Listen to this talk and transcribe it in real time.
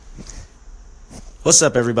What's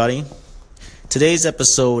up, everybody? Today's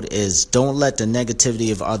episode is Don't Let the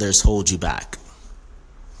Negativity of Others Hold You Back.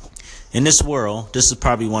 In this world, this is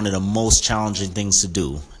probably one of the most challenging things to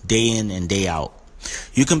do, day in and day out.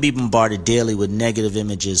 You can be bombarded daily with negative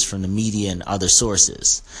images from the media and other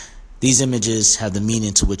sources. These images have the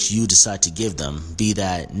meaning to which you decide to give them, be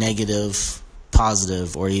that negative,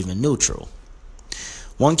 positive, or even neutral.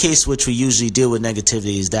 One case which we usually deal with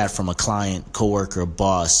negativity is that from a client, coworker,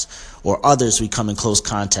 boss, or others we come in close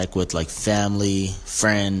contact with, like family,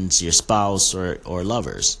 friends, your spouse, or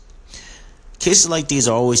lovers. Cases like these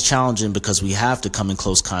are always challenging because we have to come in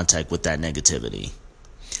close contact with that negativity.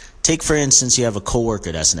 Take, for instance, you have a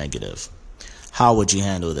coworker that's negative. How would you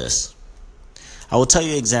handle this? I will tell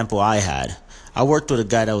you an example I had. I worked with a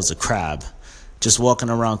guy that was a crab, just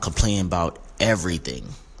walking around complaining about everything.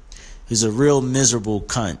 He's a real miserable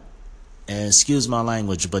cunt. And excuse my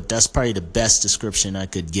language, but that's probably the best description I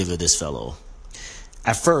could give of this fellow.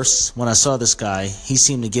 At first, when I saw this guy, he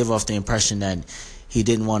seemed to give off the impression that he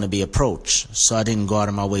didn't want to be approached, so I didn't go out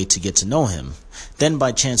of my way to get to know him. Then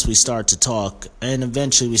by chance we started to talk, and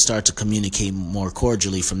eventually we started to communicate more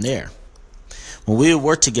cordially from there. When we would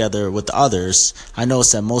work together with others, I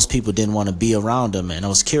noticed that most people didn't want to be around him, and I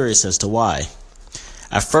was curious as to why.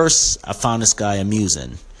 At first, I found this guy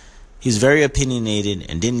amusing. He was very opinionated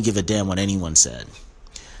and didn't give a damn what anyone said.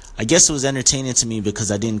 I guess it was entertaining to me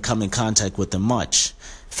because I didn't come in contact with him much.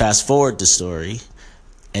 Fast forward the story,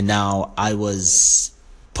 and now I was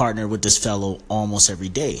partnered with this fellow almost every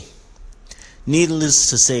day. Needless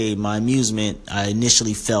to say, my amusement I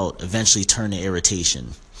initially felt eventually turned to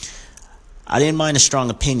irritation. I didn't mind a strong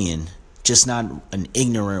opinion, just not an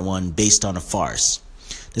ignorant one based on a farce.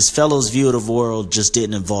 This fellow's view of the world just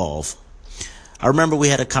didn't evolve. I remember we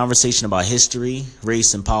had a conversation about history,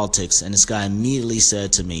 race, and politics, and this guy immediately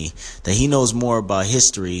said to me that he knows more about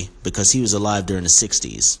history because he was alive during the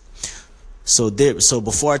 60s. So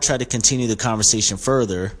before I tried to continue the conversation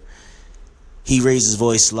further, he raised his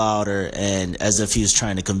voice louder and as if he was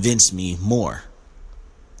trying to convince me more.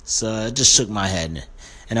 So I just shook my head,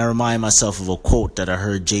 and I reminded myself of a quote that I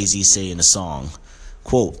heard Jay-Z say in a song.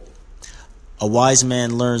 Quote, "A wise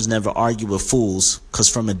man learns never argue with fools, 'cause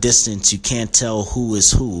from a distance you can't tell who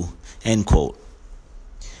is who," end quote.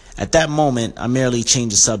 At that moment, I merely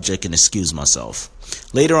changed the subject and excused myself.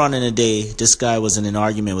 Later on in the day, this guy was in an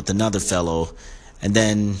argument with another fellow, and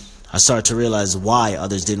then I started to realize why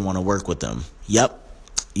others didn't want to work with him. Yep,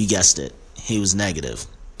 you guessed it. He was negative.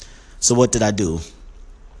 So what did I do?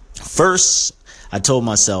 First, I told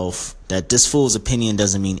myself that this fool's opinion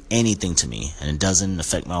doesn't mean anything to me, and it doesn't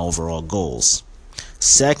affect my overall goals.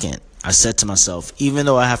 Second, I said to myself, even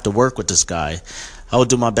though I have to work with this guy, I will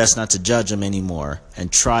do my best not to judge him anymore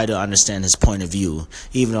and try to understand his point of view,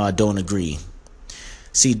 even though I don't agree.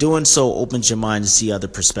 See, doing so opens your mind to see other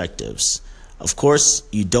perspectives. Of course,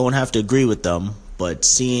 you don't have to agree with them, but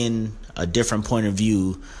seeing a different point of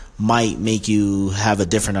view might make you have a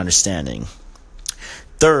different understanding.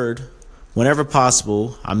 Third, whenever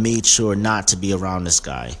possible, I made sure not to be around this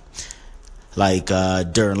guy, like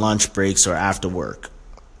during lunch breaks or after work.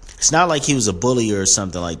 It's not like he was a bully or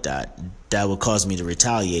something like that would cause me to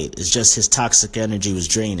retaliate. It's just his toxic energy was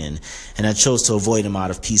draining, and I chose to avoid him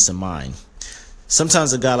out of peace of mind.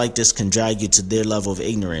 Sometimes a guy like this can drag you to their level of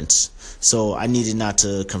ignorance, so I needed not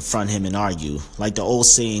to confront him and argue. Like the old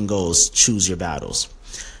saying goes, choose your battles.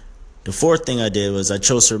 The fourth thing I did was I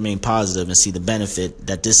chose to remain positive and see the benefit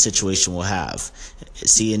that this situation will have.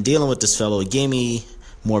 See, in dealing with this fellow, it gave me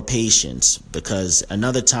more patience because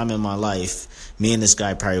another time in my life, me and this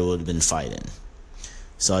guy probably would have been fighting.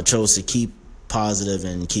 So I chose to keep positive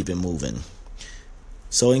and keep it moving.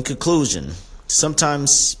 So in conclusion,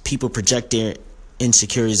 sometimes people project their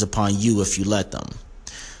insecurities upon you if you let them.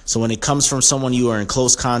 So when it comes from someone you are in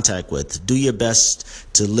close contact with, do your best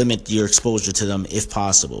to limit your exposure to them if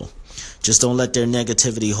possible. Just don't let their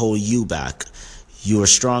negativity hold you back. You are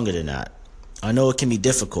stronger than that. I know it can be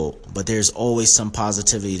difficult, but there's always some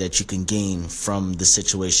positivity that you can gain from the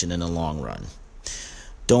situation in the long run.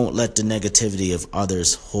 Don't let the negativity of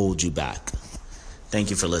others hold you back.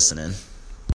 Thank you for listening.